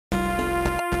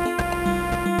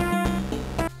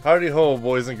Howdy ho,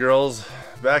 boys and girls.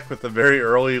 Back with the very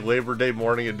early Labor Day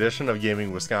morning edition of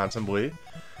Gaming Wisconsinbly.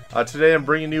 Today I'm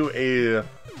bringing you a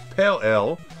pale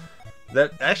ale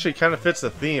that actually kind of fits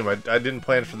the theme. I didn't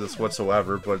plan for this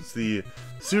whatsoever, but it's the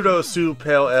Pseudo Sue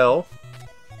Pale Ale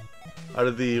out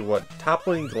of the,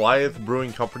 Toppling Goliath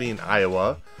Brewing Company in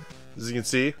Iowa. As you can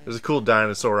see, there's a cool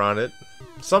dinosaur on it.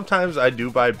 Sometimes I do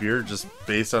buy beer just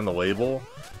based on the label.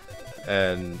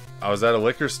 And I was at a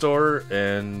liquor store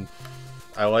and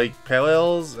I like pale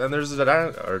ales, and there's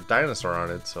a dinosaur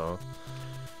on it, so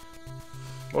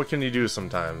what can you do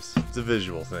sometimes? It's a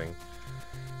visual thing.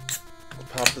 We'll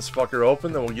pop this fucker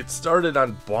open, then we'll get started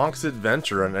on Bonk's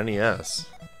Adventure on NES.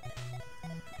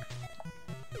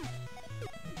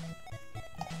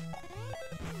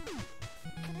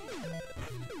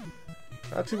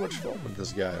 Not too much fun with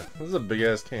this guy. This is a big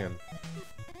ass can.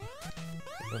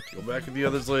 I'll have to go back at the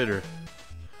others later.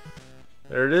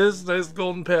 There it is, nice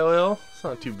golden pale ale. It's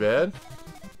not too bad.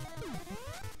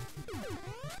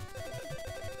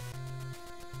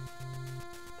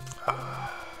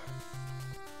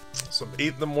 Some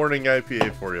 8 in the morning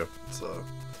IPA for you. It's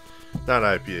not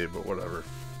IPA, but whatever.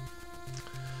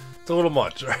 It's a little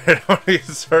much. Alright, I want to get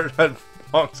started on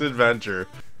Bonk's Adventure.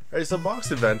 Alright, so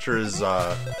Bonk's Adventure is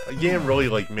a game really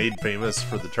made famous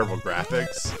for the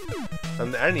TurboGrafx.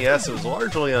 On the NES, it was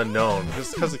largely unknown,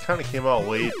 just because it kind of came out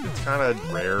late. It's kind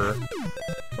of rare.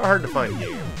 It's a hard to find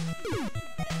game.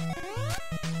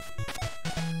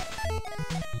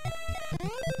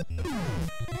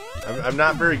 I'm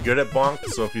not very good at Bonk,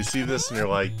 so if you see this and you're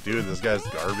like, dude, this guy's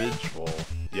garbage, well,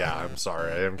 yeah, I'm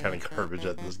sorry. I am kind of garbage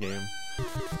at this game.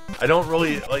 I don't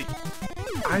really,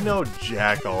 I know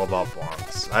jack all about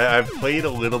Bonks. I've played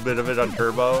a little bit of it on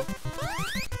Turbo.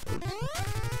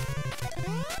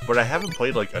 But I haven't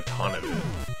played a ton of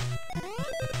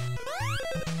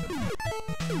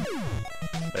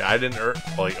it. I didn't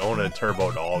own a Turbo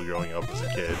at all growing up as a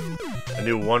kid. I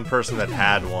knew one person that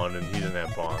had one and he didn't have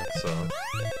Bonk, so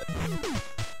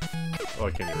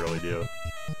what can you really do?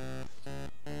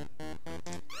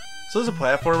 So as a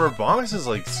platformer, Bonks is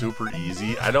super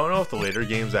easy. I don't know if the later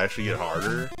games actually get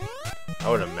harder. I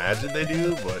would imagine they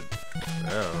do, but I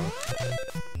don't know.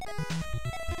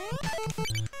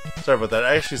 Sorry about that.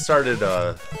 I actually started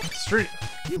stream.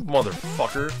 You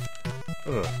motherfucker.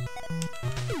 Ugh.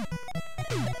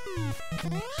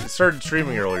 She started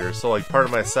streaming earlier, so part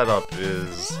of my setup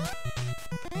is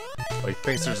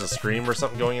thinks there's a stream or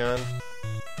something going on.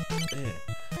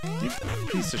 You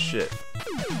piece of shit.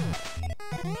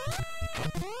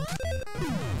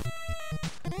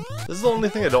 This is the only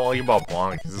thing I don't like about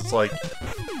Bonk, is it's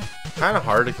kind of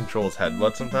hard to control his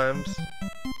headbutt sometimes.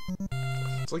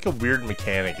 It's like a weird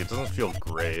mechanic. It doesn't feel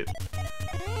great.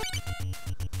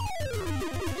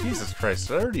 Jesus Christ,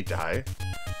 did I already die?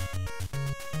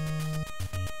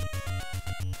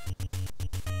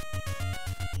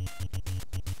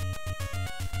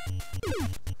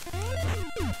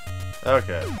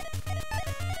 Okay.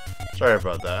 Sorry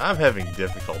about that. I'm having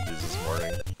difficulties this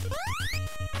morning.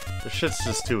 This shit's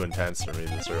just too intense for me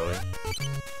this early.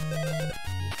 You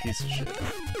piece of shit.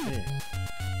 Yeah.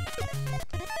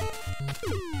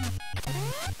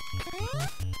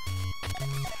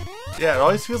 Yeah, it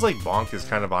always feels like Bonk is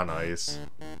kind of on ice.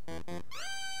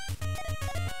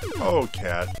 Oh,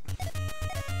 cat.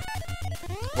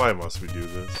 Why must we do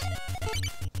this?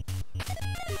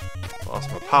 Lost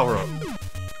my power up. No.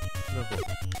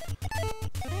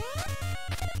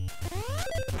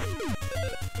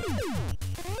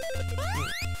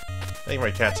 I think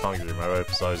my cat's hungry. My wife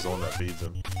is always the one that feeds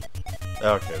him.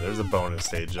 Okay, there's a bonus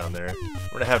stage on there.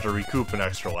 We're gonna have to recoup an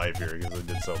extra life here because I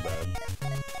did so bad.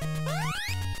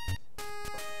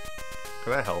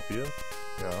 Can I help you?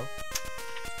 No.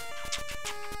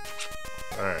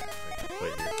 Alright, I can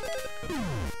play here.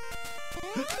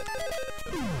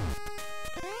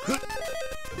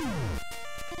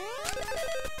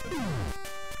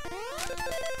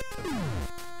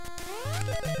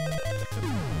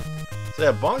 So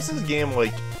yeah, Bonk's this game,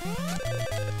 I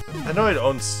know I'd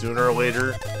own sooner or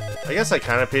later. I guess I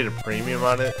kind of paid a premium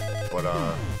on it, but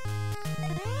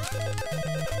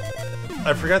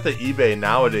I forgot that eBay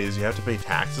nowadays you have to pay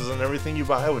taxes on everything you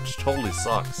buy, which totally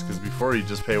sucks, because before you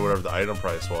just pay whatever the item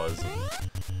price was. And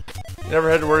you never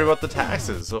had to worry about the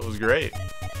taxes, so it was great.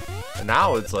 And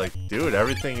now it's dude,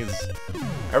 everything is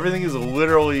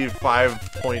literally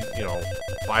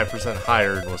 5%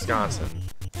 higher in Wisconsin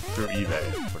through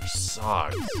eBay, which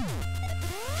sucks.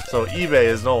 So eBay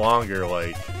is no longer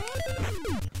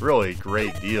really a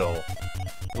great deal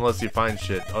unless you find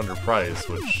shit underpriced,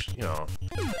 which,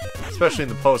 especially in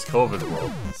the post-COVID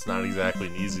world, it's not exactly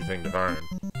an easy thing to find.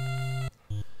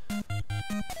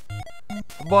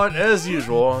 But as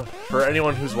usual, for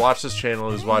anyone who's watched this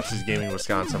channel, who's watched these Gaming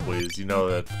Wisconsinbly, you know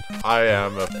that I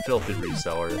am a filthy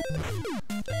reseller.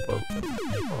 Whoa,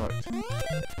 fuck.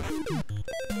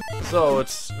 So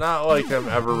it's not like I'm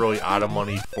ever really out of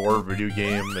money for video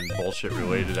game and bullshit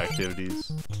related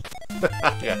activities.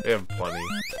 I have plenty.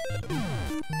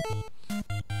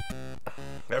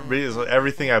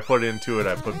 Everything I put into it,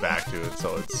 I put back to it,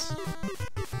 so it's...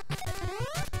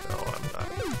 No,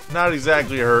 I'm not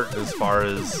exactly hurt as far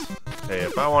as... Hey,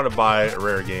 if I want to buy a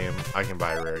rare game, I can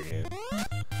buy a rare game.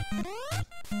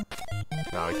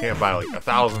 Now, I can't buy like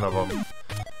 1,000 of them.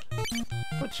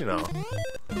 But, you know...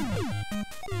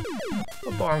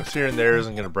 A bonks here and there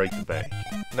isn't going to break the bank.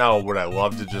 Now, would I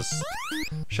love to just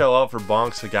shell out for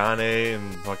bonks, Hagane,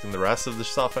 and fucking the rest of the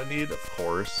stuff I need? Of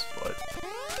course, but...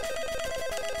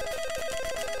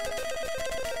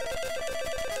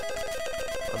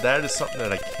 That is something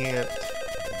that I can't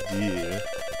do.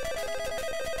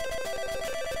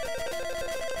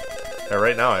 Yeah,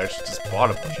 right now I actually just bought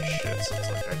a bunch of shit, so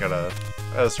it's like I gotta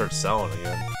start selling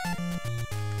again.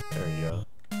 There you go.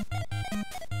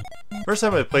 First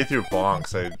time I played through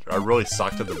Bonks, I really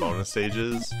sucked at the bonus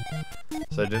stages,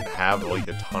 so I didn't have like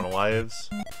a ton of lives.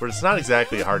 But it's not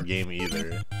exactly a hard game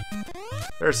either.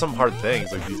 There are some hard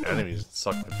things, like these enemies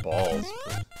suck my balls,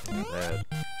 but not that.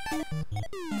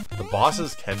 The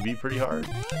bosses can be pretty hard.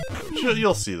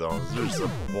 You'll see though, there's a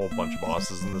whole bunch of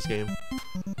bosses in this game.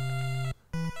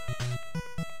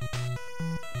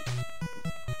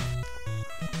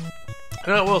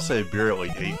 And I will say beer at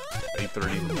like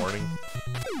 8:30 in the morning.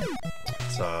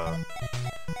 It's for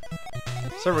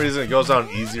some reason it goes down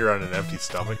easier on an empty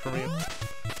stomach for me.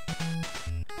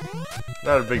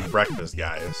 Not a big breakfast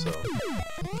guy, so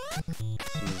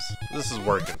this is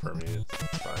working for me.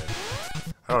 It's fine.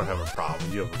 I don't have a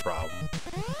problem. You have a problem.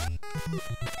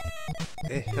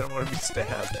 Hey, I don't want to be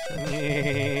stabbed.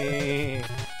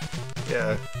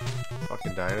 Yeah,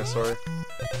 fucking dinosaur.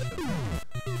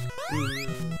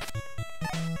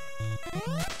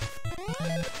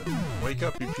 Wake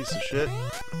up, you piece of shit.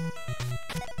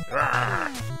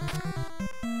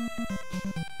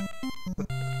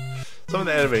 Some of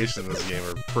the animations in this game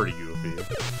are pretty goofy.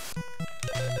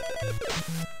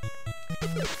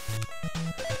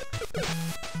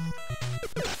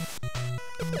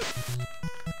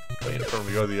 Waiting for him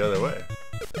to go the other way.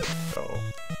 Oh.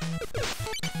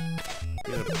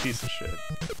 Being a piece of shit.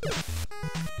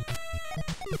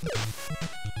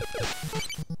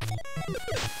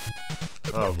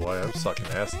 Oh boy, I'm sucking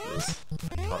ass at this.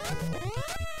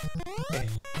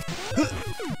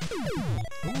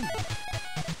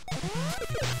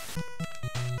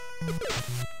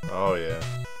 Oh yeah.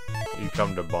 You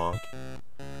come to Bonk.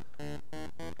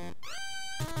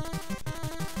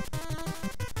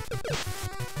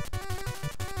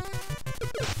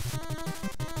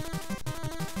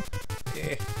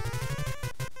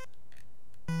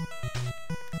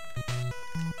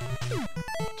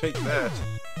 Take that.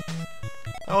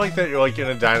 I like that you're like in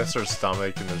a dinosaur's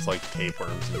stomach and there's like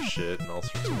tapeworms and shit and all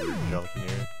sorts of weird junk in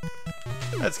here.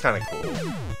 That's kind of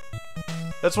cool.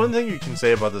 That's one thing you can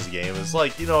say about this game is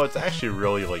like, you know, it's actually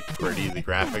really like pretty. The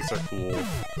graphics are cool.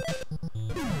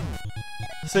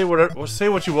 Say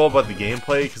what you will about the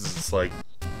gameplay because it's like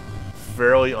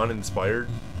fairly uninspired.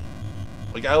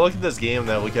 Like I look at this game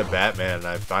and I look at Batman and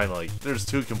I find like there's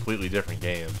two completely different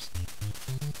games.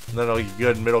 And then like a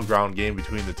good middle ground game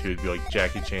between the two would be like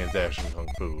Jackie Chan's Action Kung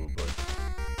Fu, but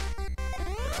you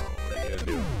know, what are you gonna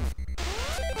do?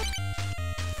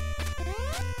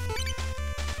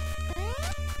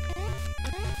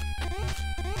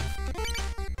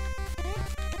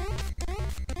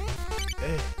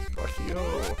 Hey, fuck you.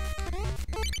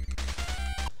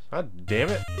 God damn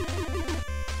it.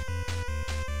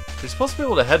 You're supposed to be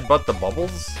able to headbutt the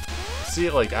bubbles? See,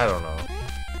 like, I don't know.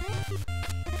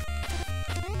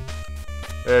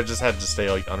 I just had to stay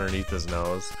like underneath his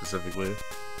nose specifically.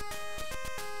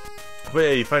 But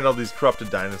yeah, you find all these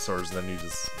corrupted dinosaurs and then you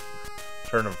just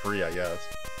turn them free, I guess.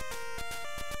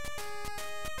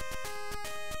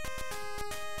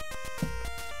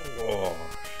 Oh,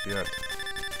 shit.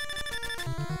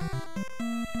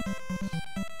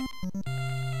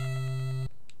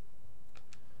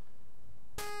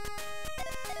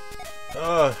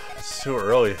 It's too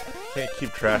early. Can't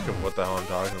keep track of what the hell I'm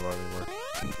talking about anymore.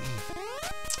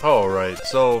 Oh, right,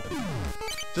 so,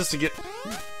 just to get...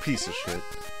 Piece of shit.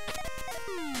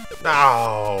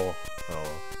 No!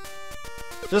 Oh.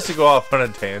 Just to go off on a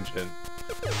tangent.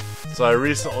 So I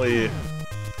recently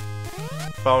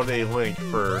found a link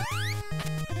for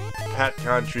Pat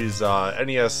Contry's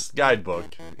NES guidebook.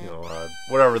 You know,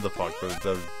 whatever the fuck,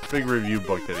 the big review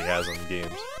book that he has on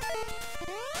games.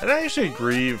 And I actually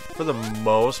agree for the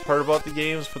most part about the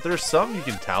games, but there's some you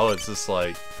can tell it's just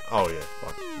like, oh yeah,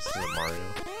 fuck, this isn't Mario.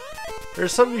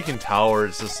 There's some you can tell where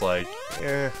it's just like,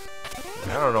 I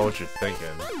don't know what you're thinking.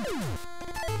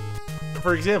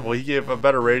 For example, he gave a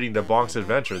better rating to Bonk's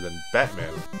Adventure than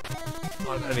Batman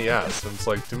on NES, and it's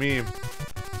like, to me,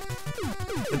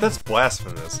 that's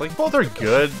blasphemous. Like, both are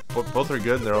good, but both are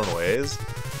good in their own ways.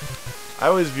 I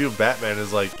always view Batman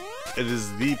as like, it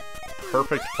is the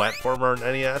perfect platformer on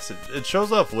NES. It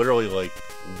shows off literally like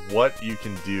what you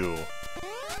can do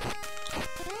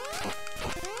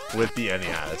with the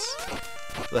NES.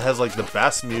 That has like the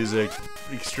best music,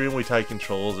 extremely tight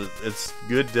controls. It's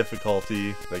good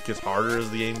difficulty that gets harder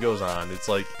as the game goes on. It's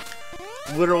like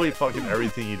literally fucking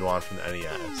everything you'd want from the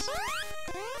NES.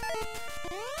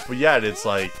 But yet it's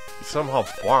like somehow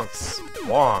Bonk's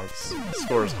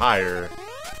scores higher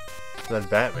than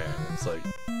Batman. It's like,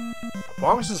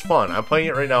 Bonk's is fun. I'm playing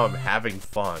it right now. I'm having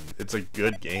fun. It's a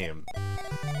good game.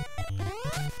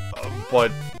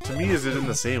 But to me, is it in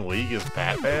the same league as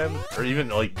Batman? Or even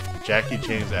like Jackie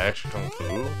Chan's Action Kung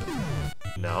Fu?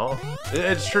 No.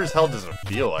 It sure as hell doesn't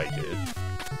feel like it.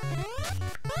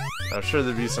 I'm sure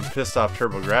there'd be some pissed off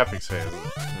TurboGrafx fans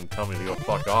and tell me to go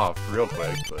fuck off real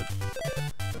quick, but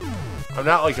I'm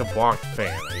not like a Bonk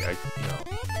fan. I you know,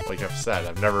 like I've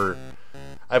said,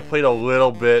 I played a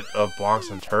little bit of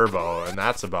Bonks on Turbo, and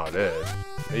that's about it.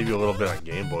 Maybe a little bit on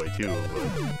Game Boy too, but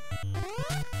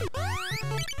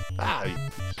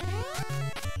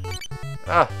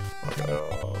okay.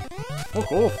 Oh,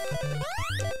 cool.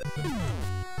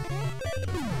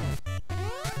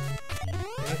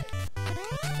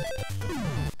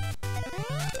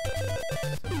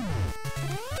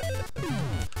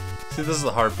 See, this is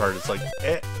the hard part. It's like,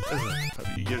 how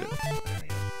do you get it?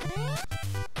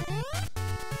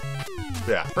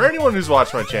 Yeah, for anyone who's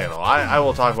watched my channel, I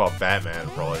will talk about Batman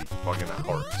for like fucking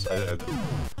hours.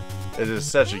 It is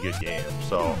such a good game,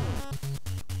 so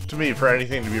to me, for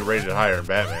anything to be rated higher than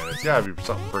Batman, it's gotta be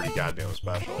something pretty goddamn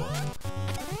special.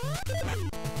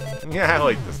 Yeah, I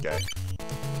like this guy.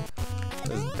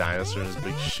 This dinosaur and his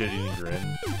big shit-eating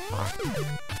grin. Fuck.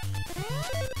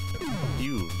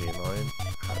 You, Mainline.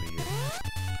 Out of here.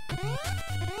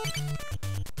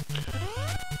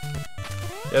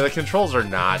 Yeah, the controls are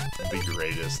not the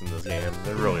greatest in this game.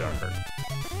 They really aren't.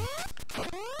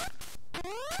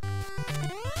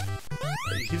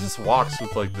 He just walks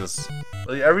with like this.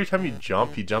 Like, every time you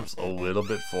jump, he jumps a little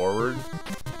bit forward.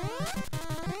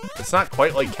 It's not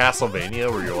quite like Castlevania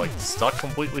where you're like stuck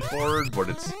completely forward, but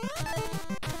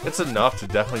it's enough to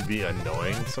definitely be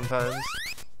annoying sometimes.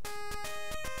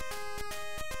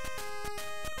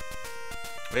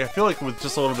 Like, I feel like with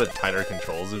just a little bit tighter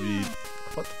controls, it'd be,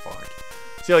 what the fuck?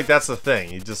 See, like, that's the thing.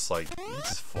 He just flies.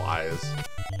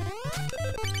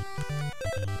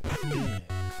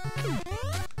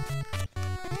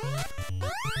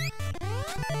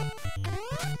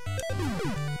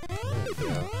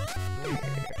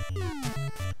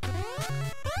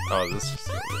 Oh, this is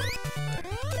so low.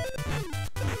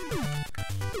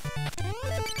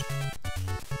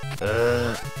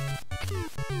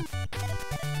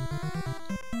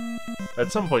 At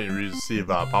some point you receive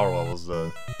power levels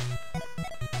to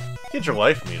get your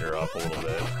life meter up a little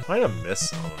bit. I might have missed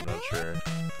some, I'm not sure.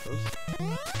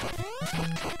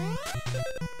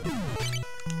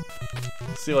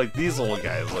 See, like, these little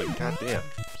guys, like, goddamn.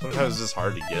 Sometimes it's just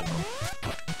hard to get them.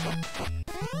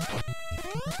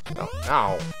 Oh,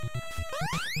 ow.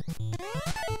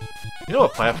 You know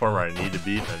what platformer I need to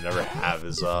beat and I never have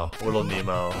is Little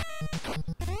Nemo.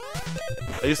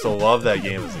 I used to love that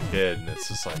game as a kid, and it's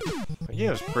just like, the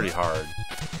game is pretty hard.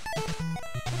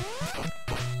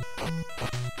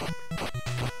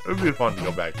 It would be fun to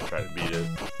go back and try to beat it.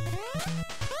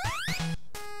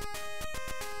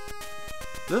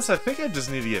 This, I think I just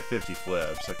need to get 50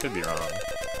 flips. I could be wrong.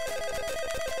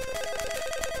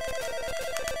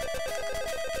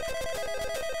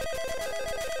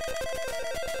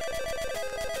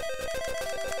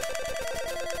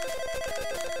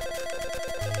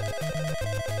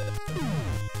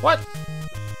 What?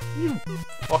 You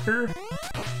fucker.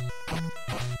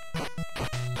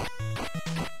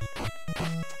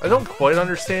 I don't quite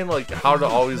understand, like, how to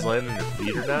always land on your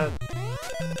feet or not.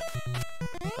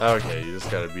 Okay, you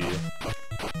just gotta be...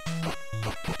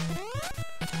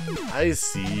 I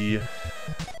see.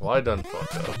 Well, I done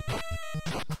fucked up.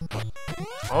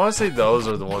 I wanna say those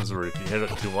are the ones where if you hit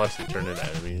it too much, they turn into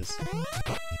enemies.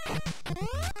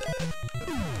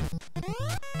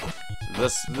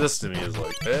 This to me is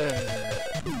like,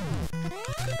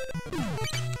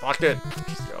 fuck it,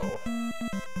 just go.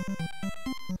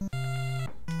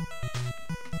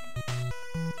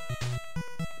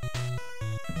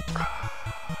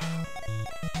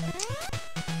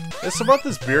 It's about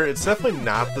this beer. It's definitely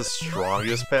not the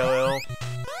strongest pale ale.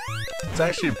 It's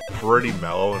actually pretty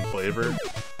mellow in flavor.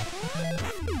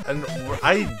 And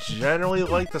I generally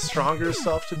like the stronger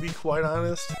stuff, to be quite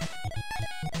honest.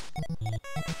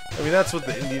 I mean, that's what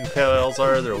the Indian pale ales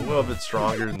are. They're a little bit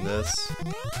stronger than this.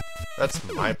 That's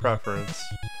my preference.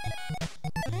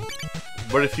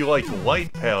 But if you like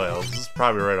light pale ales, this is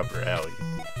probably right up your alley.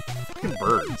 Fucking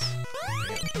birds.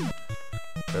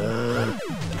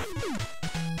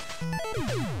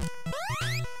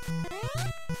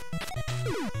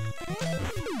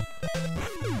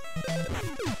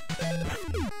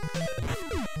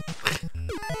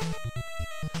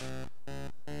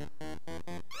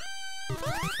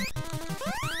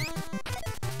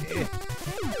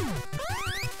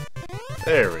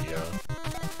 There we go.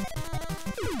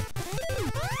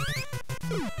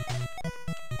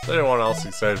 Is anyone else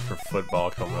excited for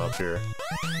football coming up here?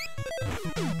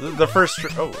 The first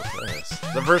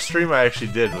stream I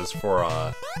actually did was for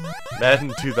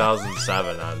Madden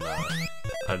 2007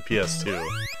 on PS2.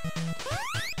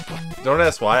 Don't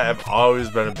ask why. I've always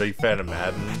been a big fan of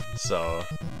Madden, so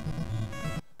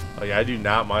like I do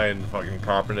not mind fucking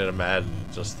copping in a Madden,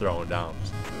 just throwing down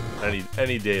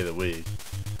any day of the week.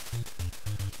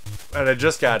 And I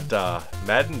just got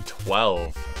Madden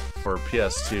 12 for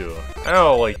PS2. I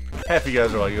know, like, half you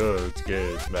guys are like, oh, it's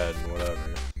good, it's Madden, whatever.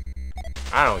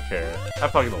 I don't care. I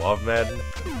fucking love Madden.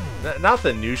 Not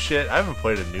the new shit. I haven't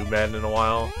played a new Madden in a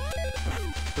while.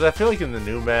 Because I feel like in the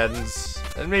new Maddens,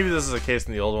 and maybe this is the case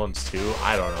in the old ones too,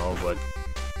 I don't know, but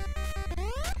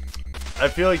I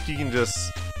feel like you can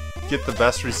just get the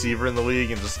best receiver in the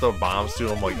league and just throw bombs to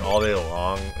him like all day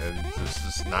long, and there's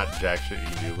just not jack shit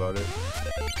you can do about it.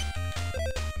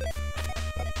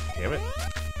 Damn it.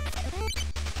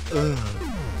 Ugh.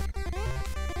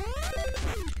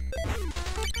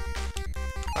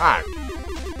 Ah.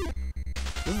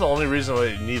 This is the only reason why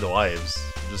you need lives,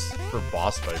 just for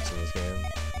boss fights in this game.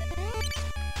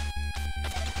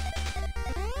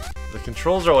 The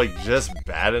controls are like just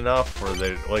bad enough where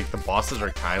they like the bosses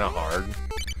are kind of hard.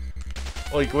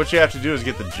 Like what you have to do is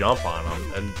get the jump on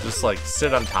them and just like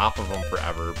sit on top of them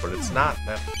forever, but it's not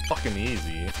that fucking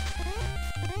easy.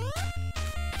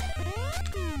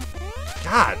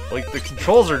 God, like the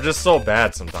controls are just so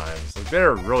bad sometimes. Like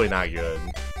they're really not good.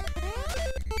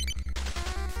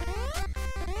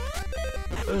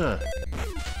 Ugh.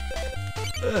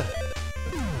 Ugh.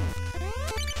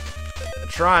 I'm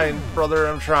trying, brother,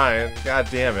 I'm trying. God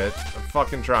damn it. I'm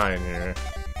fucking trying here.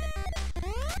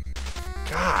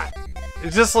 God.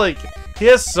 It's just like, he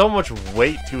has so much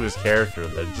weight to his character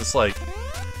that just like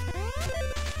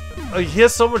he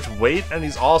has so much weight and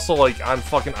he's also like on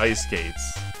fucking ice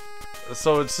skates.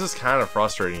 So it's just kind of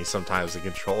frustrating sometimes to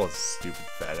control his stupid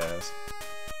fat ass.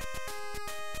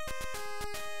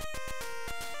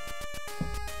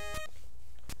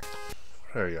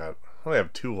 What do we got? I only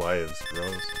have 2 lives,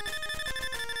 gross.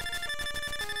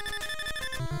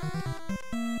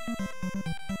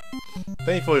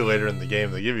 Thankfully later in the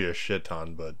game they give you a shit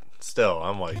ton, but still,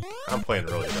 I'm playing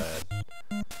really bad.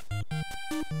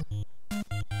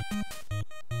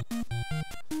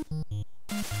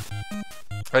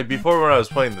 Like before when I was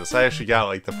playing this, I actually got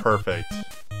like the perfect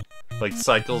like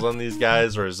cycles on these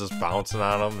guys where it's just bouncing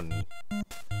on them, and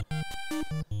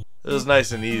it was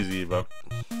nice and easy, but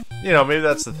you know, maybe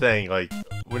that's the thing, like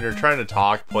when you're trying to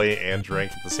talk, play, and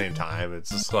drink at the same time, it's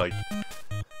just like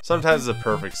sometimes the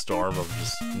perfect storm of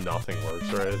just nothing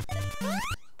works right.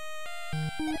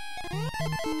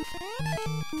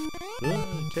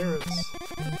 Ugh, carrots.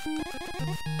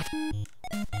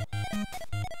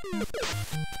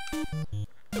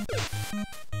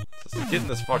 Just getting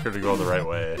this fucker to go the right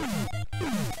way.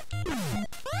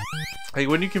 Like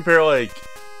when you compare like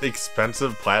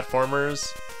expensive platformers,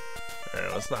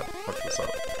 alright, let's not fuck this up.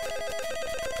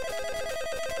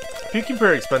 If you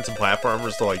compare expensive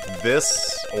platformers to like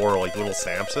this or like Little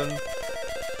Samson,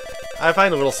 I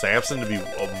find Little Samson to be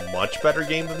a much better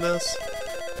game than this.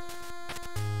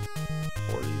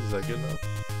 40, is that good enough?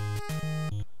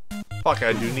 Fuck,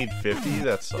 I do need 50?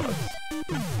 That sucks.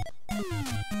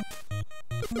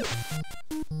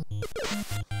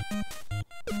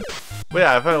 But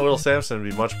yeah, I find Little Samson to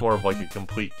be much more of like a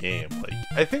complete game. Like,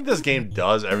 I think this game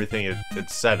does everything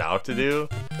it's set out to do.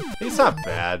 It's not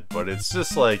bad, but it's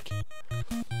just like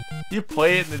you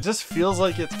play it and it just feels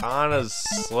like it's on a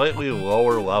slightly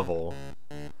lower level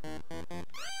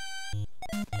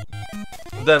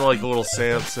than like Little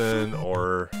Samson,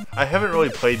 or I haven't really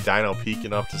played Dino Peak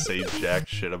enough to say jack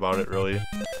shit about it really.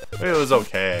 I mean, it was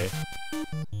okay.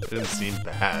 It didn't seem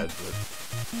bad, but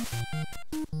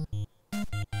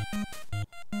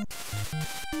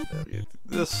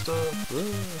this stuff.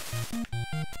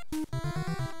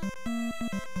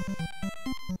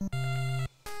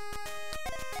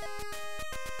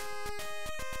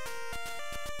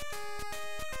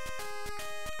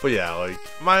 But yeah, like,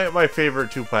 my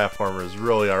favorite two platformers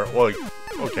really are, well,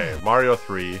 okay, Mario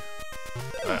 3.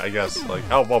 I guess, like,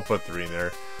 I'll put 3 in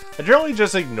there. I generally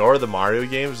just ignore the Mario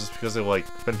games just because they've, like,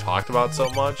 been talked about so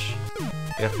much.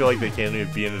 I feel like they can't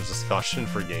even be in a discussion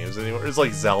for games anymore. It's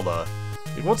like Zelda.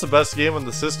 Like, what's the best game on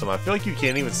the system? I feel like you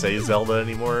can't even say Zelda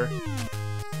anymore.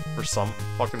 For some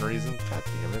fucking reason. God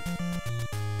damn it.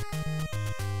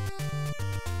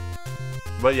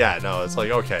 But yeah, no, it's like,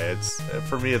 okay, it's,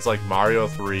 for me, it's like Mario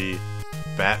 3,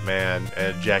 Batman,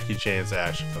 and Jackie Chan's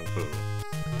Action Kung Fu.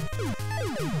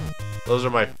 Those are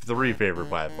my 3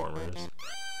 favorite platformers.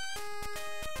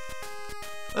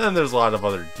 And then there's a lot of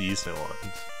other decent ones.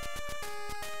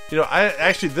 You know,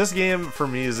 actually, this game for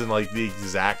me is in like the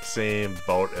exact same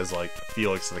boat as like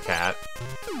Felix the Cat.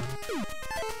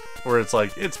 Where it's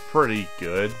like, it's pretty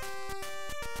good.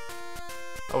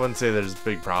 I wouldn't say there's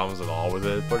big problems at all with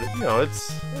it, but you know,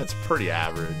 it's pretty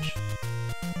average.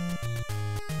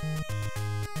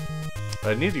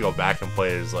 I need to go back and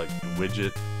play as like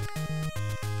Widget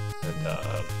and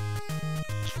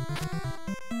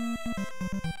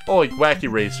oh, like Wacky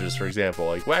Racers, for example.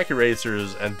 Like Wacky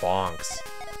Racers and Bonks.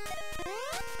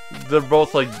 They're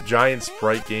both like giant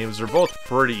sprite games. They're both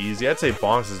pretty easy. I'd say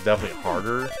Bonks is definitely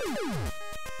harder.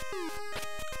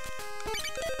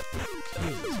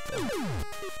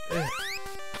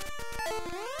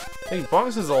 I think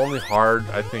Bonks is only hard,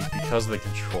 I think, because the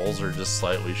controls are just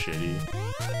slightly shitty.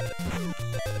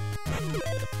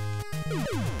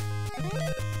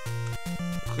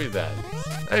 Look at that.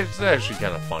 It's actually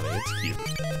kind of funny. It's cute.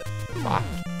 Ah.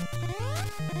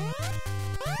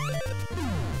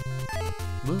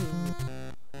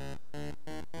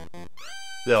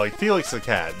 Yeah, like Felix the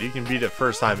Cat, you can beat it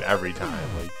first time every time.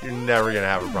 Like, you're never gonna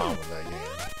have a problem with that game.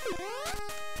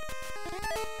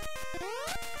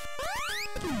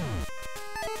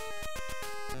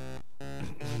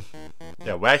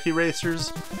 Yeah, Wacky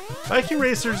Racers. Wacky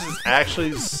Racers is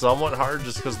actually somewhat hard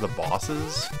just because of the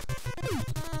bosses.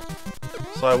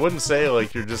 So I wouldn't say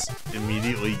like you're just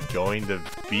immediately going to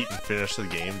beat and finish the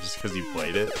game just because you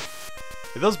played it.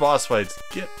 Like, those boss fights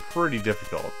get pretty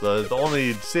difficult. The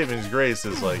only saving grace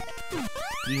is like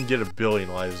you can get 1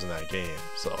 billion lives in that game.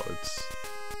 So it's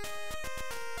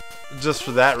just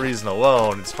for that reason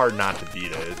alone, it's hard not to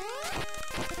beat it.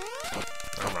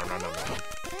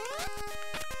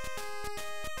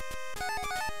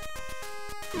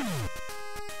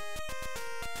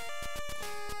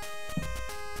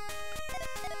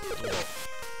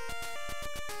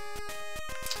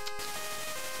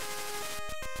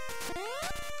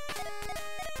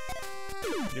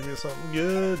 Give me something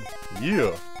good.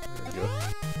 Yeah. There we go.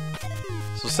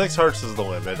 So 6 hearts is the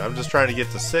limit. I'm just trying to get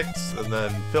to 6 and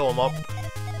then fill them up.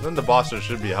 And then the bosses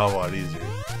should be a hell of a lot easier.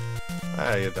 I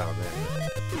gotta get down there.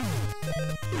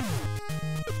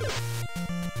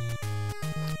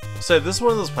 I'll say this is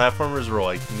one of those platformers where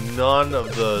like none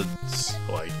of the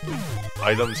like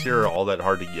items here are all that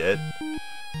hard to get.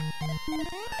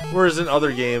 Whereas in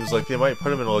other games, like, they might put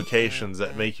them in locations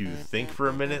that make you think for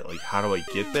a minute, like, how do I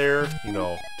get there? You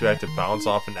know, do I have to bounce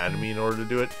off an enemy in order to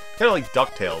do it? Kind of like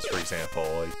DuckTales, for example.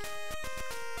 Like,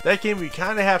 that game, you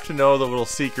kind of have to know the little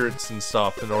secrets and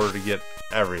stuff in order to get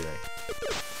everything.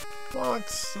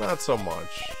 Bonks, not so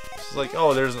much. It's like,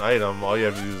 oh, there's an item, all you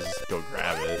have to do is go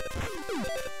grab it.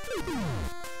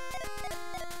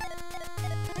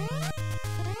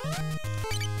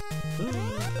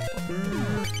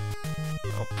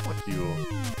 Oh, fuck you.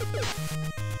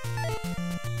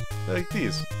 Like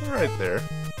these, they're right there.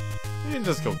 You can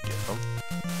just go get them.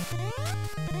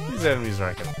 These enemies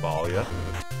aren't gonna follow you.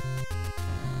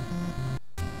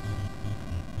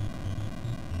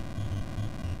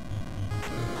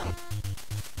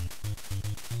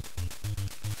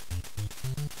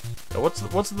 Now,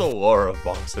 what's the lore of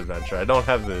Bonk's Adventure? I don't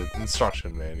have the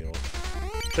instruction manual.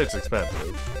 It's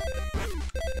expensive.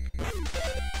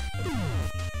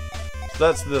 So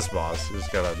that's this boss. You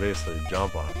just gotta basically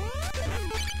jump on him.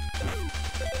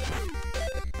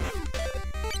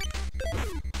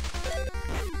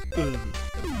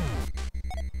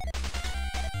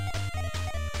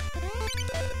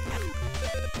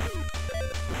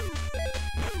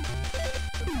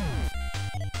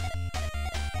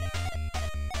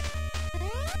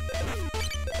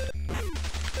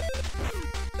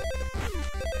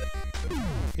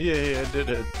 Yeah, I did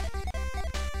it.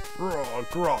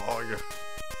 Grog.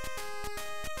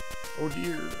 Oh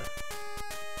dear.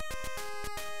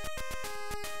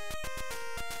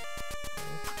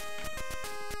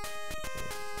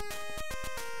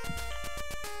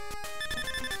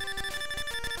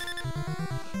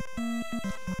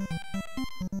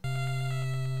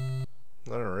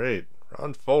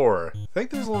 On 4. I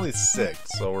think there's only 6,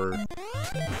 so we're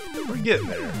getting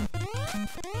there.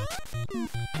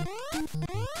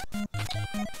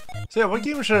 So yeah, what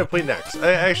game should I play next?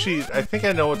 I think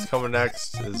I know what's coming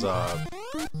next is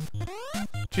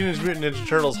Teenage Mutant Ninja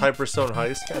Turtles Hyper Stone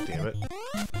Heist. God damn it.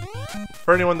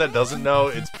 For anyone that doesn't know,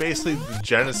 it's basically the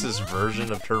Genesis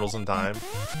version of Turtles in Time.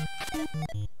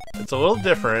 It's a little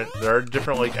different. There are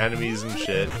different like enemies and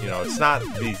shit. You know, it's not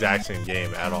the exact same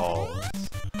game at all.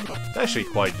 It's actually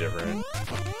quite different.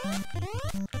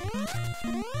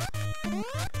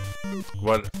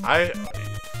 But I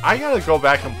gotta go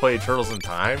back and play Turtles in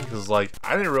Time because like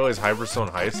I didn't realize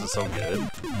Hyperstone Heist is so good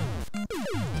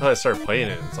until I started playing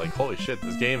it. It's like, holy shit,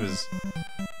 this game is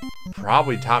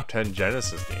probably top 10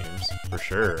 Genesis games for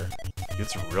sure.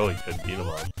 It's really good beat 'em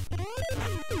up.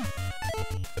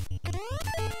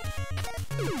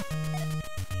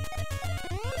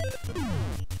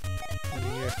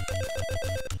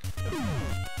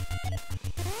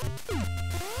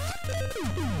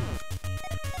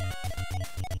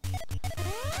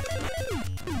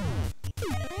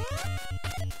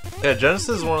 Yeah,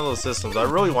 Genesis is one of those systems I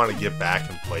really want to get back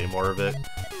and play more of it.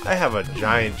 I have a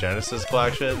giant Genesis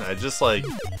collection. I just like,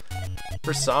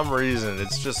 for some reason,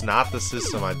 it's just not the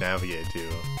system I navigate to.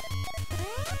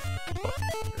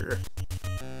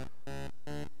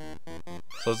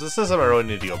 So it's a system I really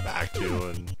need to go back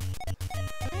to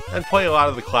and play a lot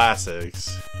of the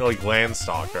classics. You know, like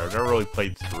Landstalker. I've never really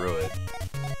played through it.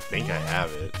 I think I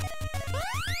have it.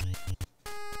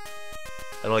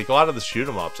 And like a lot of the shoot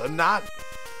 'em ups.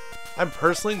 I'm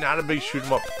personally not a big shoot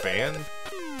 'em up fan.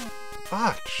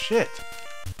 Fuck, shit.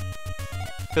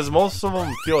 Because most of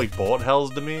them feel like bullet hells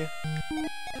to me.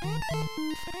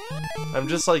 I'm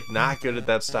just like not good at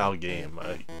that style game.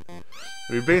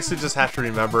 We basically just have to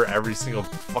remember every single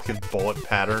fucking bullet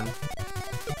pattern.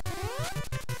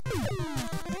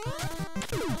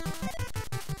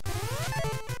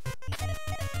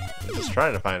 I'm just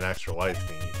trying to find an extra life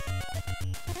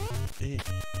thingy.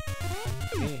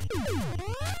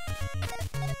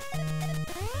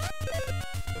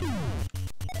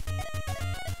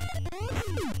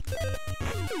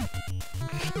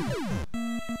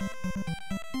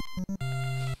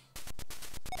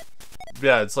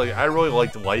 Yeah, it's like, I really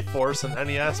liked Life Force and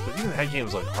NES, but even that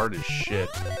game's like hard as shit.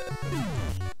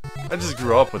 I just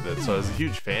grew up with it, so I was a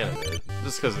huge fan of it.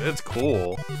 Just because it's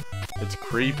cool, it's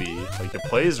creepy, like it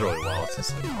plays really well, it's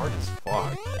just like hard as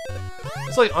fuck.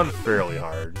 It's like unfairly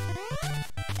hard.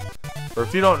 Or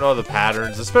if you don't know the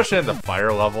patterns, especially in the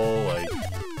fire level, like...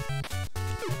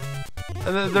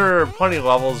 And then there are plenty of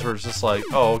levels where it's just like,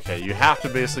 oh, okay, you have to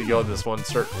basically go this one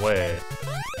certain way.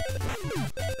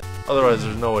 Otherwise,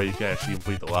 there's no way you can actually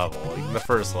complete the level. Like, in the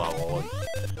first level, like,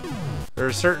 there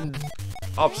are certain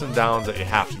ups and downs that you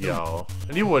have to go.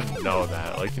 And you wouldn't know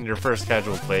that. Like, in your first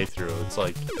casual playthrough, it's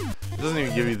like, it doesn't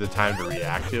even give you the time to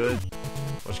react to it.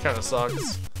 Which kind of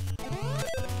sucks.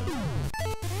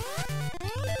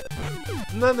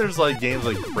 And then there's, like, games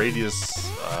like Gradius,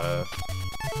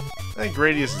 I think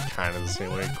Gradius is kind of the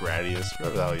same way. Gradius,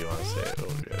 whatever the hell you want to say it.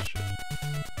 Oh, yeah, shit.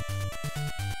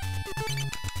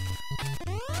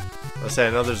 I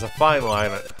know there's a fine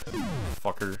line.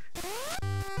 Fucker.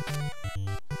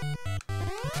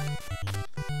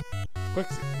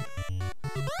 Quixie.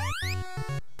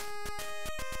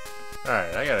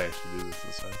 Alright, I gotta actually do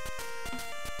this time.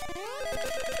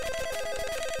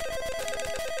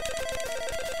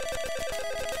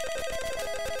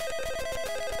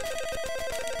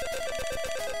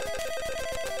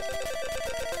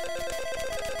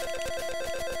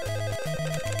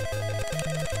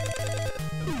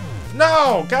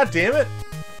 No! God damn it!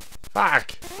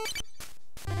 Fuck!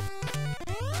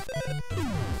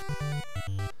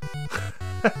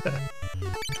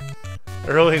 I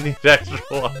really need extra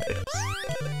lives.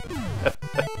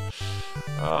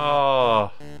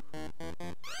 Oh.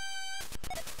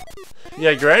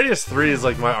 Yeah, Gradius 3 is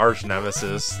like my arch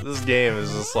nemesis. This game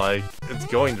is just like, it's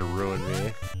going to ruin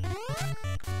me.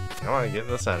 Come on, get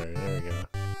in the center. There we go.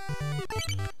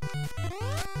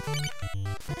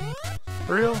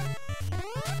 For real?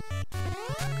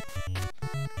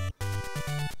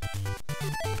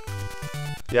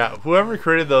 Yeah, whoever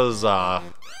created those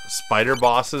spider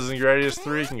bosses in Gradius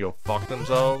 3 can go fuck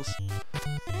themselves.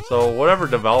 So whatever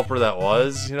developer that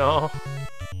was, you know,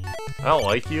 I don't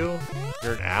like you.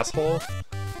 You're an asshole.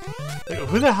 Like,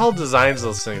 who the hell designs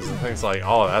those things and thinks like,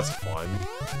 oh, that's fun.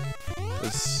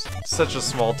 It's such a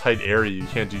small, tight area, you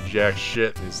can't do jack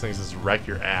shit, and these things just wreck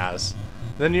your ass.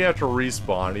 Then you have to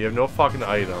respawn, you have no fucking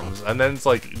items, and then it's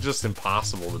like just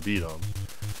impossible to beat them.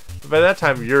 But by that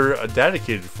time, you're a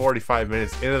dedicated 45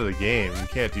 minutes into the game, you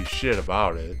can't do shit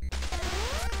about it.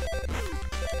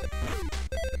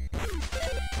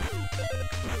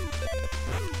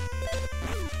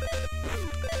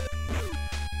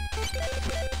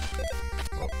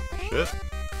 shit.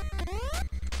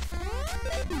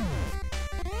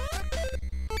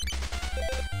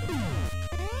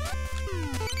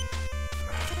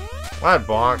 Come on,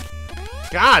 Bonk.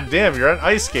 God damn, you're on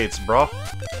ice skates, bro.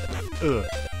 Ugh.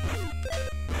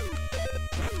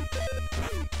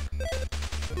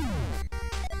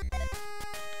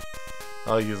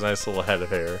 I like his nice little head of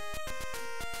hair.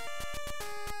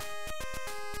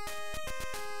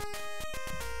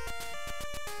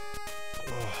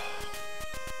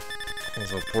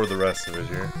 So pour the rest of it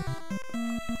here.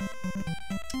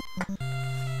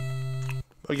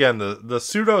 Again, the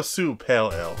pseudo soup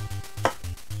pale ale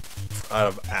out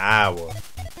of Iowa.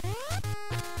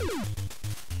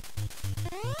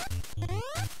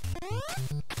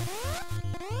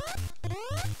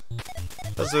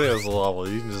 That's the thing that's the level.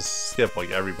 You can just skip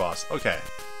like every boss. Okay.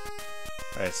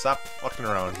 Alright, stop fucking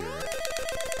around here.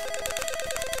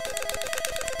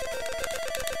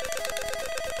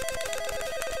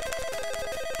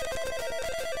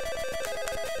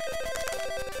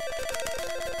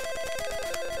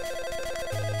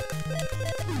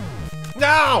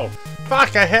 No!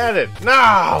 Fuck, I had it!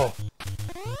 No!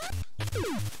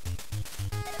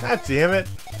 God damn it.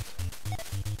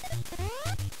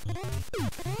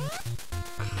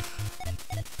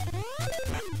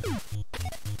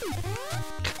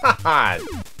 God!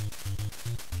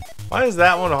 Why is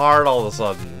that one hard all of a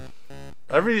sudden?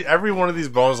 Every one of these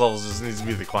bonus levels just needs to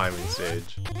be the climbing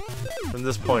stage. From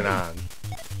this point on.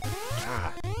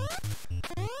 God.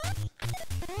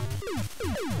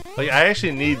 Like, I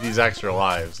actually need these extra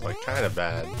lives, like, kinda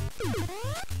bad.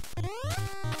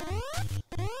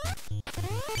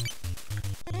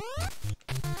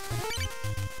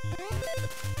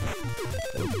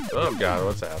 Oh god,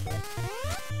 what's happening?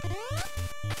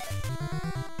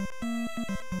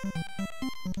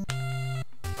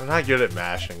 I'm not good at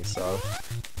mashing stuff.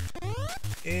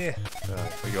 Eh.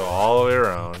 Alright, we go all the way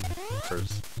around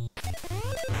first.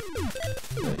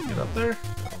 Get up there?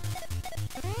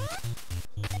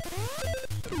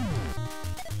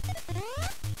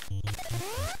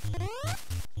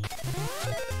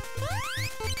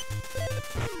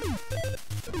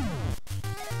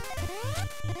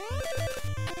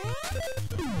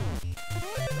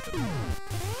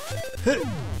 No.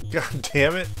 God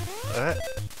damn it.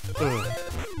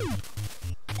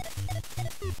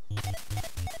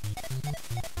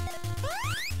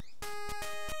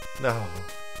 No.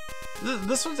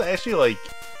 This one's actually, like,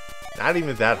 not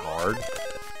even that hard.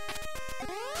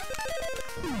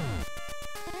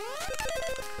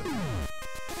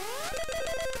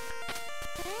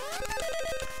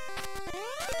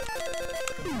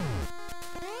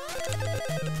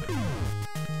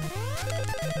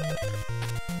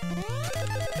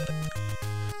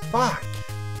 Fuck!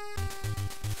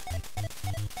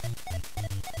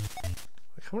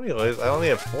 How many lives? I only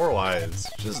have 4 lives.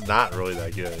 Just not really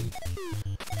that good.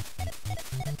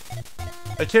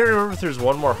 I can't remember if there's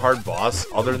one more hard boss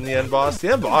other than the end boss.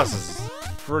 The end boss is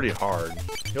pretty hard.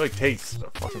 It like takes a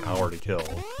fucking hour to kill.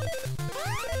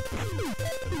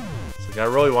 It's like I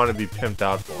really want to be pimped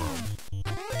out for him.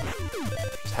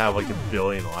 Just have like 1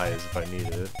 billion lives if I need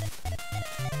it.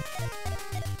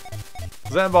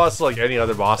 That boss is like any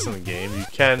other boss in the game. You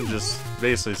can just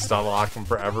basically stun lock him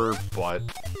forever, but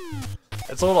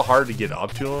it's a little hard to get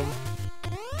up to him.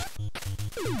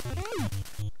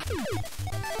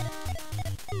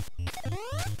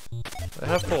 I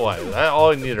have full lives.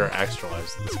 All I need are extra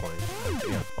lives at this point.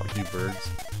 Yeah, fuck you, birds.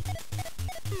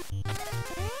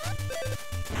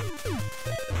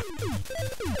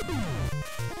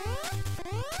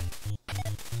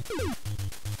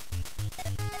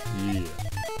 Yeah.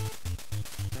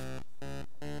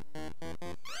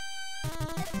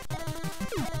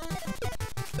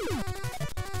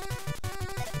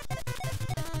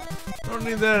 I don't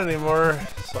need that anymore,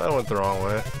 so I went the wrong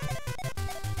way.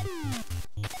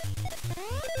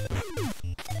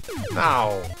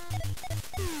 No!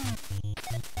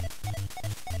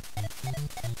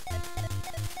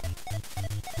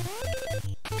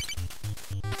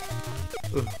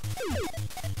 Ugh.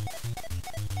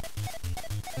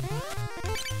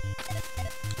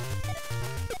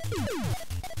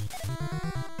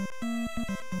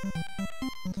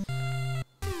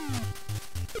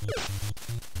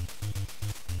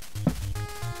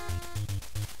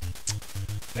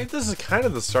 I think this is kind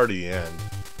of the start of the end.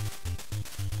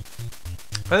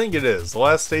 I think it is. The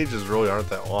last stages really aren't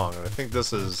that long, and I think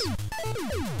this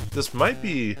might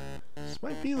be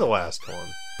the last one.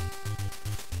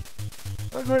 I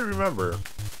don't quite remember.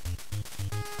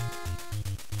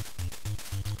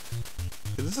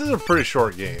 This is a pretty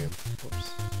short game.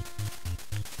 Whoops.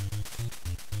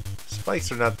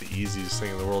 Spikes are not the easiest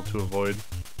thing in the world to avoid.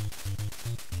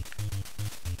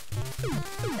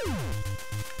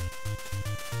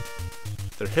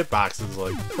 hitbox is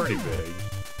like pretty big.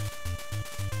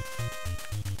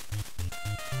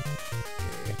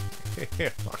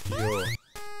 Fuck you.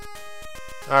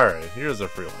 Alright, here's a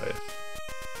free life.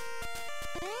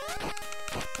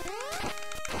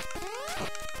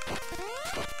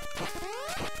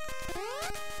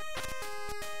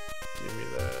 Give me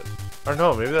that. Or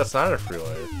no, maybe that's not a free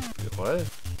life. What?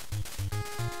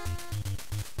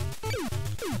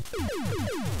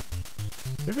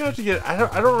 Maybe I have to get... I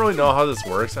don't really know how this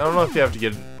works. I don't know if you have to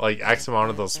get like X amount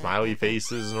of those smiley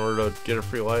faces in order to get a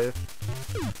free life.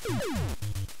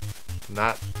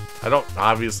 I don't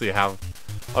obviously have...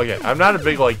 Okay, I'm not a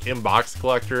big like in-box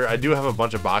collector. I do have a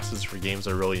bunch of boxes for games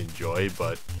I really enjoy,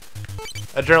 but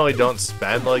I generally don't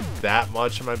spend like that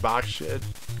much in my box shit.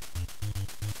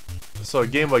 So a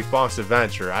game like Bonk's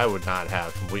Adventure, I would not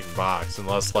have complete in box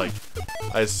unless like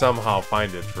I somehow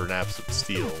find it for an absolute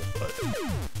steal. But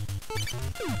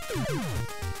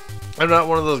I'm not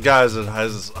one of those guys that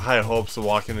has high hopes of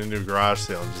walking into a garage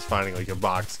sale and just finding like a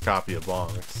boxed copy of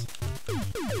Bonk's.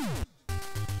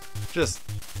 Just,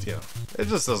 you know, it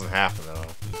just doesn't happen that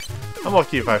often. I'm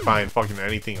lucky if I find fucking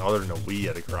anything other than a Wii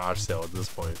at a garage sale at this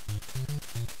point.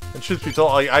 And truth be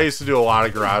told, like, I used to do a lot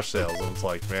of garage sales, and it's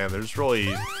like, man, there's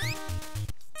really...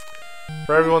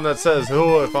 For everyone that says,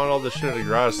 oh, I found all this shit at a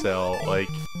garage sale, like,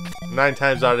 9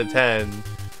 times out of 10,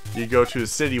 you go to a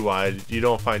citywide, you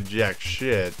don't find jack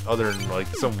shit other than, like,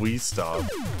 some Wii stuff,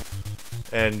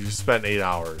 and you spent 8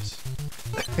 hours.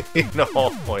 You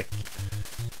know, like...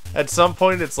 At some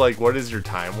point, it's like, what is your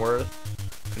time worth?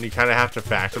 And you kind of have to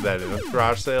factor that in with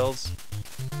garage sales.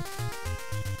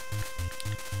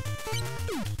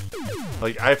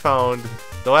 Like, I found...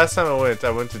 The last time I went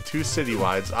to 2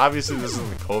 citywides. Obviously, this is in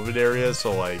the COVID area,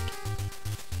 so, like,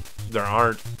 there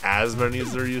aren't as many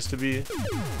as there used to be.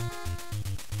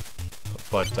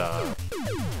 But, god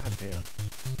damn.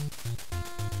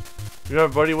 You know,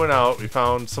 my buddy went out, we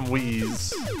found some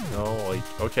Wii's, you know, like,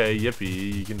 okay,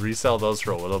 yippee, you can resell those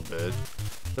for a little bit.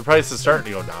 The price is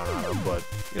starting to go down on them, but,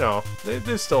 you know,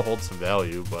 they still hold some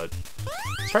value, but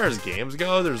as far as games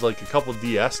go, there's like a couple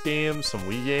DS games, some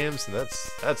Wii games, and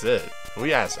that's it. And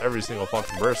we asked every single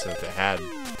fucking person if they had...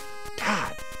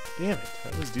 God damn it,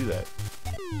 I always do that.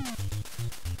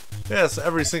 Yes,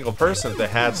 every single person if they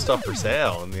had stuff for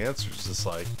sale, and the answer is just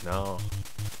like, no.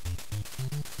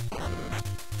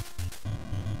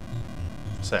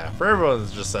 For everyone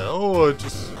that's just said, oh,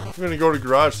 I'm gonna go to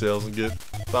garage sales and get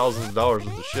thousands of dollars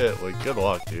worth of shit. Like, good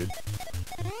luck, dude.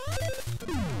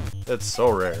 That's so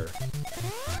rare.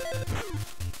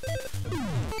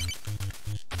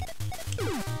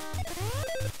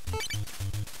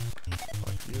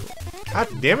 Fuck you. God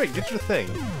damn it, get your thing.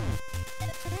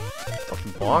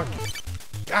 Fucking Bonk.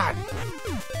 God.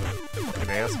 Fucking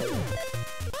asshole.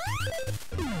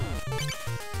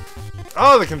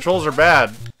 Oh, the controls are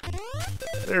bad.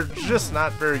 They're just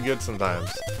not very good sometimes.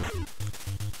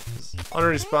 It's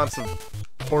unresponsive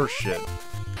horse shit.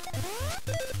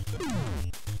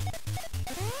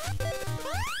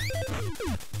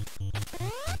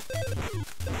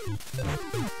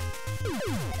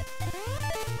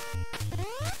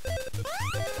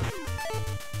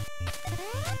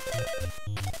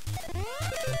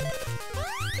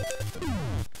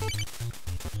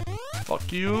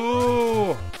 Fuck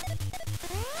you!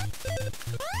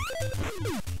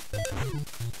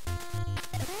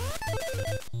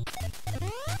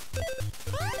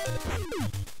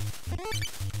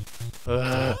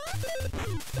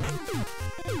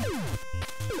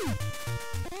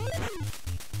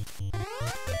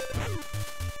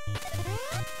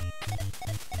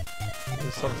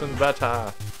 There's something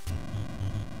better.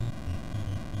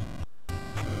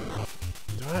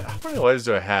 How many lives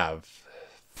do I have?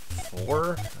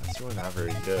 4? That's really not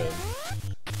very good.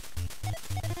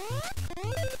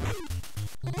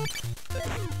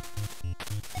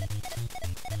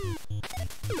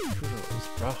 Kudos,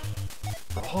 bro.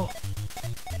 Bro.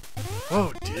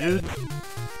 Whoa, dude.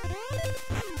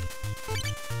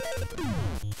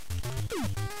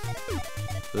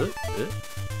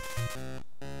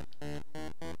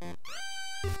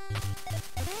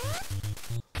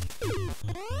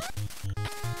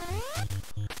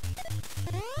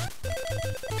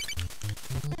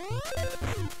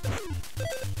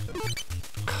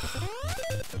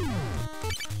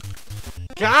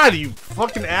 God, you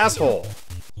fucking asshole.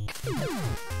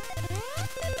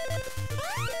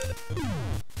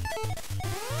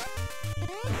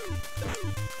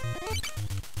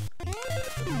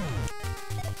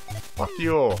 Fuck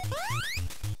you.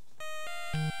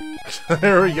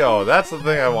 There we go. That's the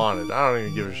thing I wanted. I don't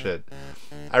even give a shit.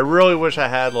 I really wish I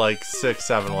had like 6,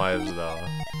 7 lives though.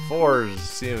 4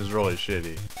 seems really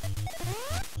shitty.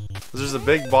 There's a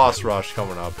big boss rush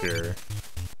coming up here.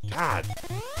 God.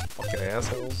 Fucking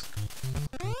assholes.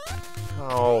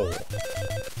 Oh.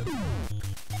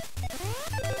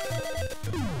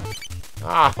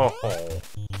 Oh.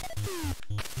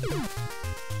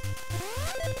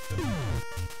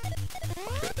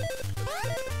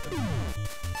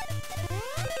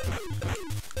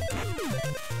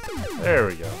 There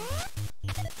we go.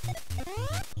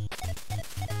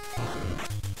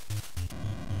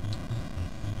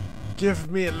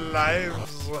 Give me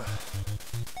lives.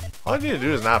 All I need to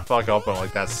do is not fuck up on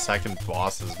like that second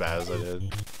boss as bad as I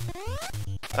did.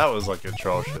 That was like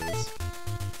atrocious.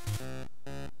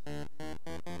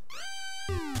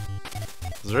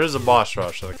 There is a boss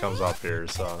rush that comes up here,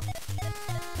 so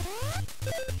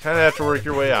kind of have to work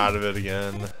your way out of it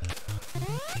again.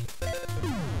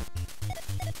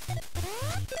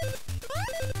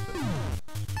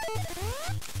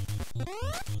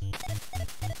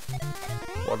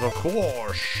 But of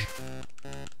course,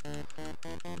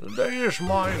 the day is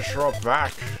mine struck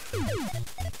back.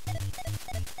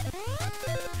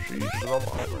 Seize the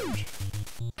moment.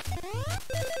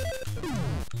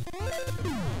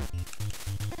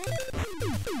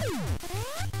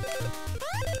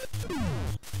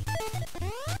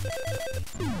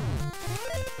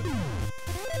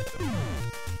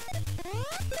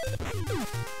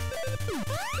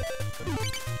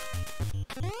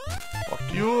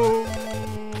 Fuck you!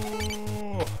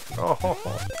 No!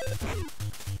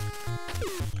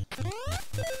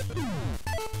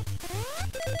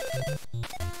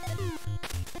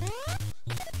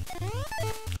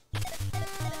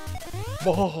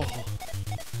 Whoa!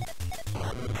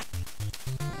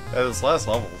 Yeah, this last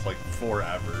level was like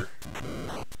forever.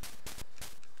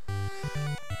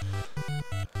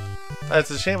 It's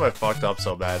a shame I fucked up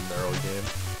so bad in the early game.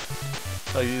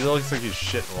 Like, it looks like he's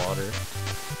shit in water.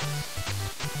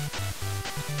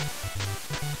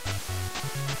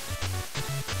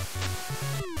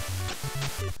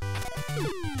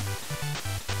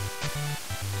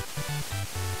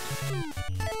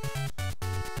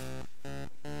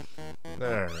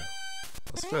 There.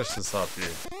 Let's finish this up here.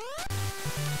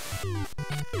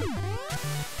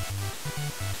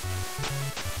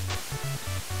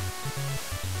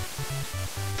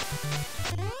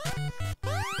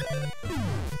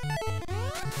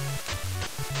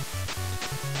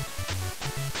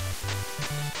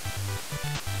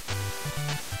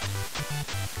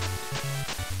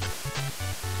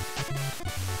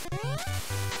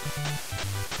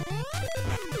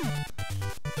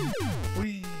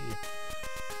 Whee!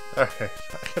 Alright, I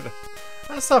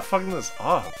gotta stop fucking this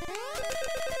up.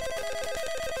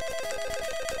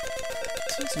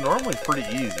 It's normally pretty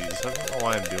easy, so I don't know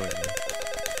why I'm doing it.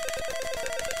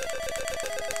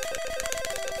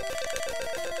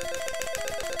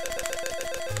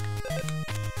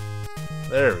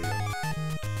 There we go.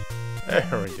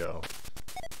 There we go.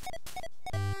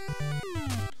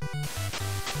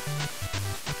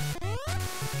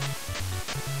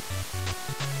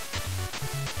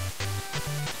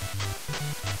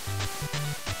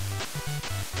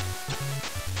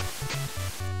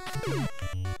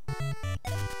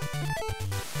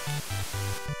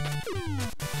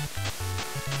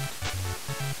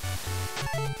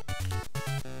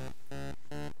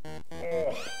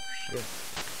 Oh, shit.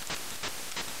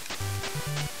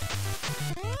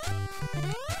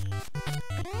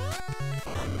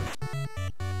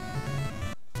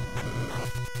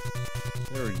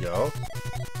 There we go.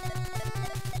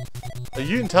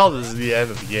 You can tell this is the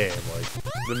end of the game, like,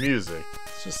 the music.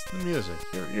 It's just the music.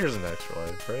 Here's an extra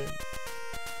life, right?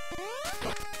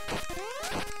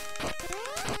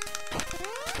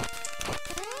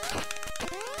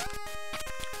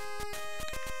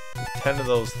 Ten of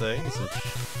those things, which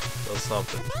does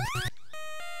something.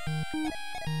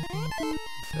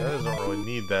 Yeah, I don't really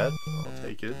need that. I'll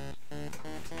take it.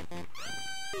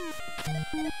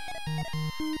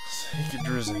 Take a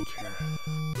drizzling here.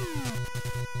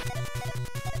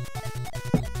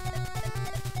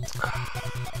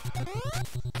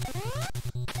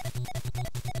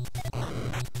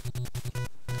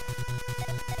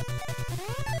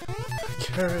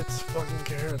 Carrots, fucking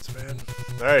carrots, man.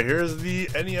 Alright, here's the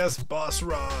NES boss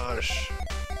rush.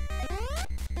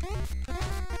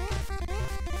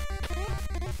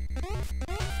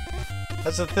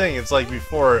 That's the thing, it's like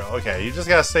before, okay, you just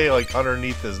gotta stay like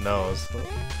underneath his nose. Oh,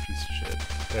 piece of shit.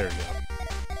 There we go.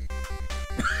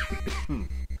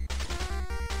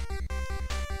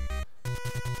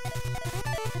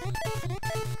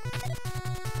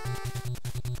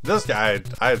 This guy,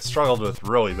 I had struggled with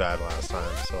really bad last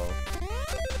time, so...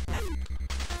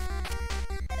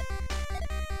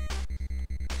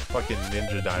 Fucking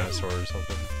ninja dinosaur or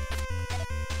something.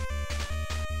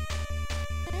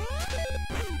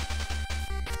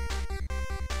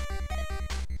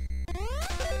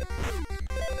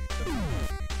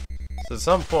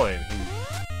 some point, he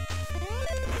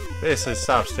basically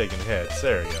stops taking hits.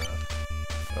 There you go.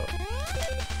 Oh.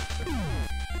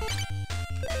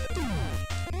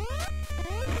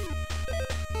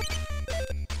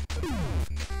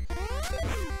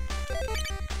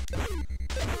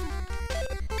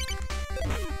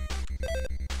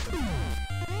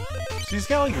 He's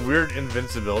got like weird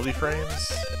invincibility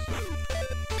frames,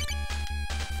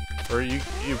 where you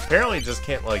apparently just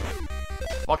can't like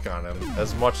fuck on him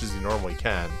as much as you normally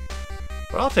can.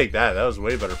 But I'll take that. That was a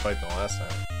way better fight than the last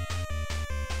time.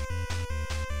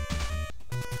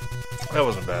 That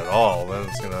wasn't bad at all. Then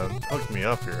it's gonna hook me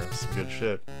up here. That's some good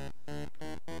shit.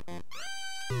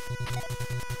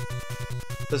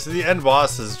 The end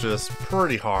boss is just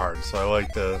pretty hard, so I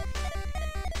like to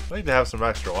have some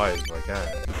extra lives if I can.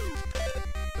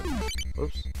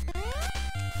 Oops.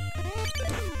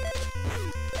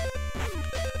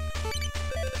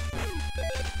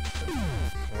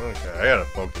 Okay, I gotta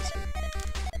focus here.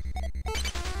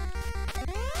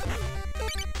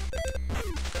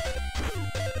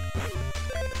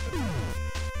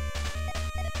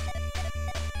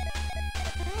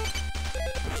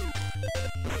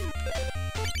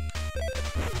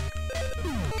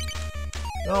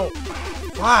 No,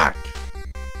 fuck!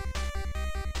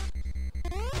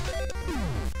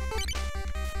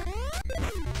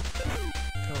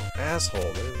 Asshole,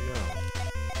 there we go.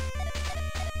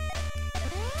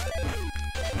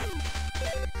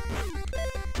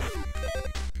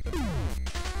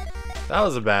 That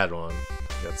was a bad one.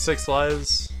 Got 6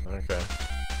 lives. Okay.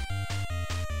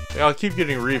 Yeah, I'll keep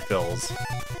getting refills.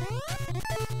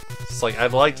 It's like,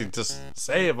 I'd like to just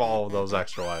save all of those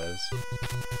extra lives.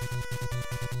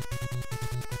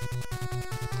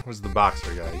 Where's the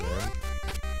boxer guy again?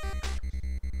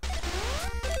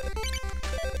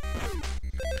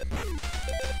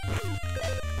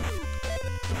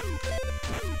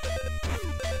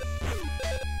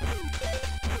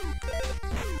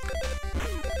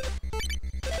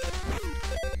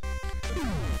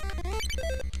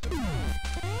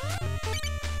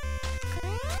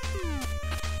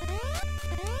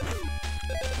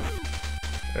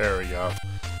 There we go.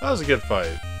 That was a good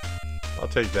fight. I'll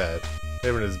take that.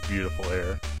 Him and his beautiful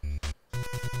hair.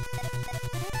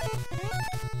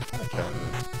 Okay.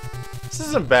 This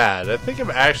isn't bad. I think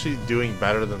I'm actually doing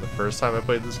better than the first time I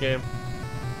played this game.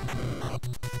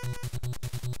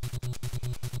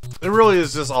 It really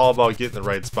is just all about getting the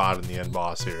right spot in the end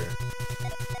boss here.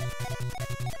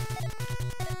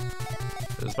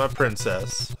 There's my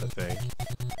princess, I think.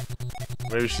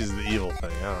 Maybe she's the evil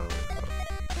thing. I don't know.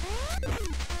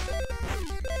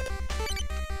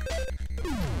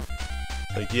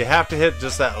 Like, you have to hit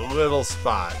just that little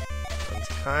spot. It's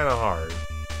kind of hard.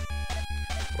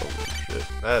 Holy shit.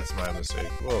 That's my mistake.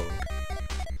 Whoa.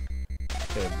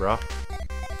 Okay, bro.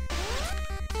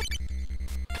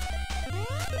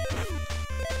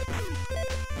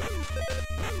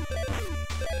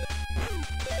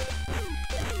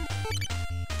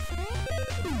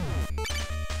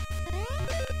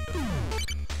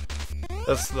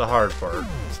 That's the hard part.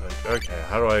 It's like, okay,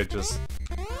 how do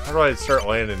I start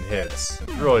landing hits?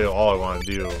 That's really all I want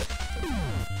to do.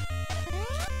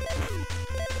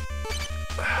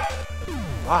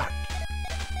 Fuck.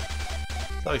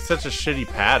 It's like such a shitty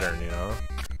pattern, you know?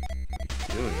 What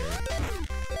are you doing here?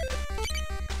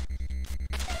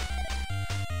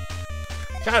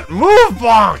 God, move,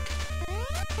 Bonk!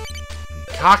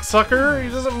 Cocksucker? He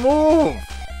doesn't move!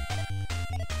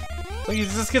 It's like he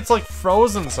just gets like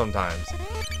frozen sometimes.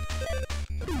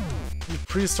 You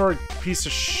prehistoric piece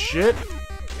of shit.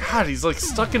 God, he's like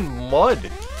stuck in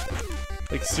mud.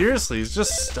 Like seriously, he's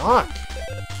just stuck.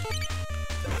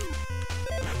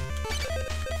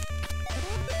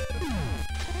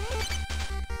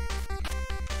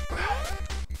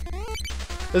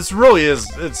 This really is,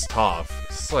 it's tough.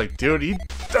 It's like, dude, he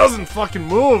doesn't fucking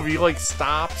move. He like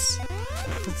stops.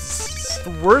 It's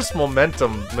the worst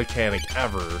momentum mechanic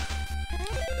ever.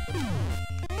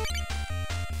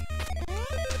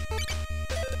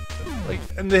 Like,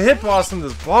 and the hitbox in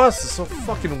this boss is so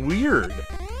fucking weird.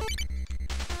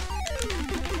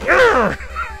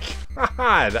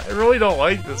 God, I really don't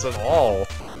like this at all.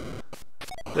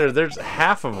 There's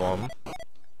half of them.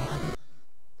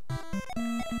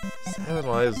 7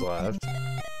 lives left.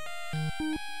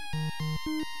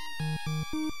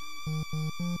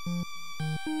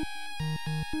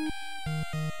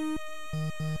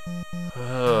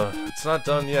 It's not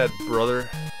done yet, brother.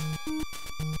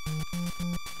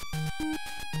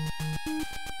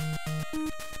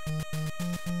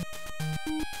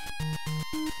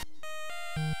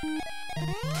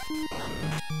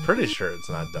 Pretty sure it's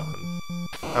not done.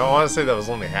 I want to say that was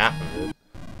only half of it.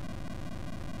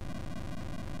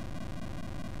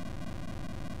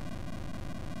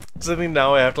 So I think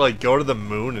now I have to like go to the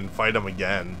moon and fight him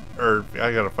again. Or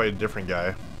I gotta fight a different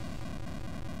guy.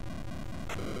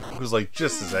 Who's like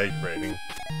just as aggravating.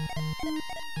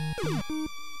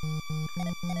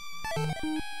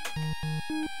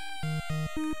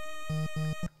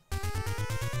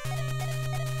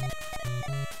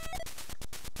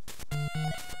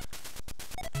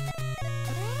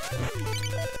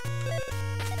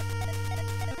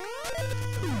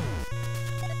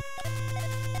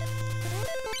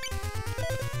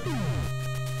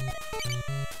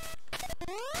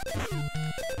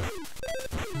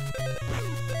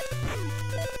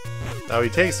 Now he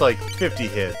takes like 50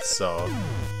 hits, so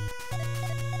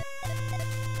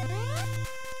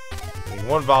I mean,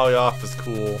 one volley off is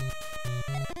cool.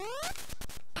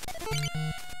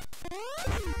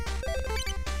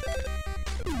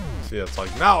 See, it's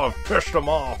like, now I've pissed him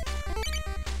off.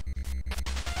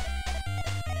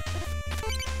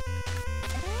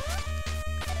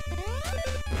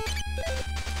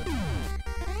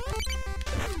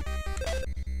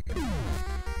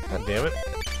 God damn it.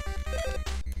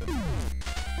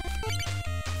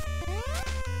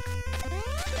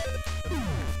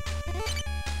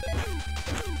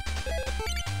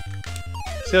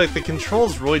 See, like, the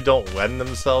controls really don't lend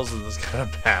themselves to this kind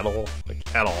of battle,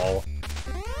 like, at all.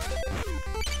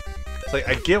 It's like,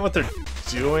 I get what they're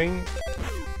doing.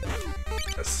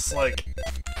 It's just like...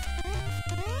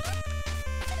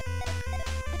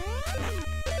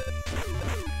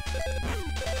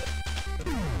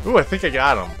 Ooh, I think I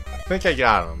got him. I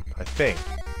think.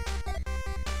 I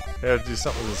gotta do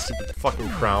something with a stupid fucking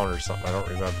crown or something, I don't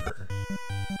remember.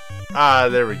 Ah,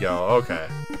 there we go, okay.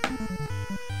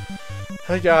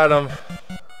 I got him.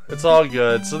 It's all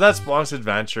good. So that's Bonk's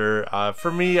Adventure.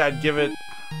 For me, I'd give it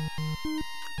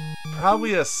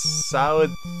probably a solid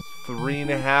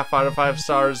 3.5 out of 5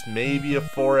 stars, maybe a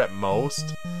 4 at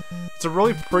most. It's a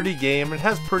really pretty game. It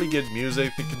has pretty good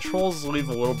music. The controls leave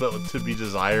a little bit to be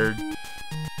desired.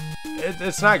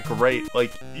 It's not great.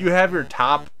 Like, you have your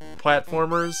top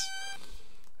platformers,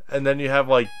 and then you have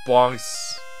like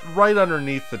Bonk's right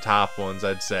underneath the top ones,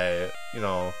 I'd say. You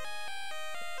know,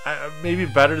 maybe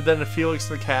better than a Felix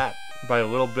the Cat by a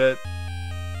little bit,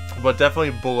 but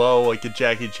definitely below like a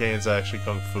Jackie Chan's Action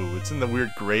Kung Fu. It's in the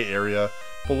weird gray area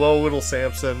below Little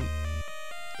Samson,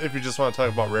 if you just want to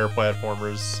talk about rare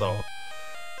platformers. So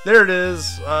there it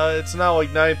is. It's now like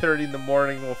 9:30 in the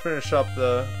morning. We'll finish up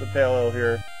the pale ale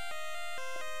here.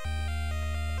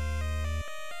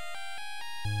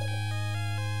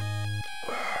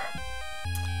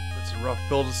 It's a rough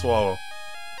pill to swallow.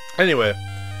 Anyway,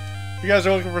 if you guys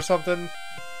are looking for something,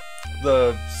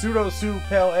 the Pseudo Sue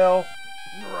Pale Ale,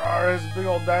 there's a big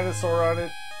old dinosaur on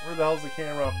it. Where the hell's the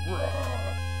camera?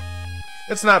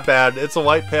 It's not bad. It's a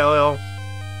light pale ale.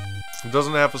 It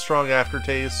doesn't have a strong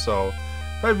aftertaste, so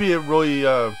probably be a really,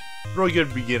 really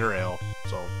good beginner ale.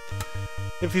 So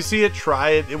if you see it,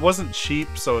 try it. It wasn't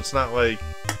cheap, so it's not like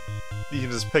you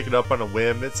can just pick it up on a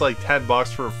whim. It's like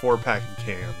 $10 for a 4-pack of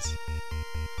cans.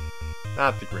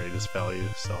 Not the greatest value.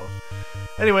 So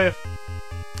anyway,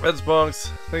 that's Bonks.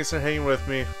 Thanks for hanging with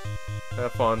me.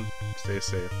 Have fun. Stay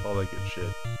safe. All that good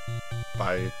shit.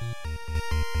 Bye.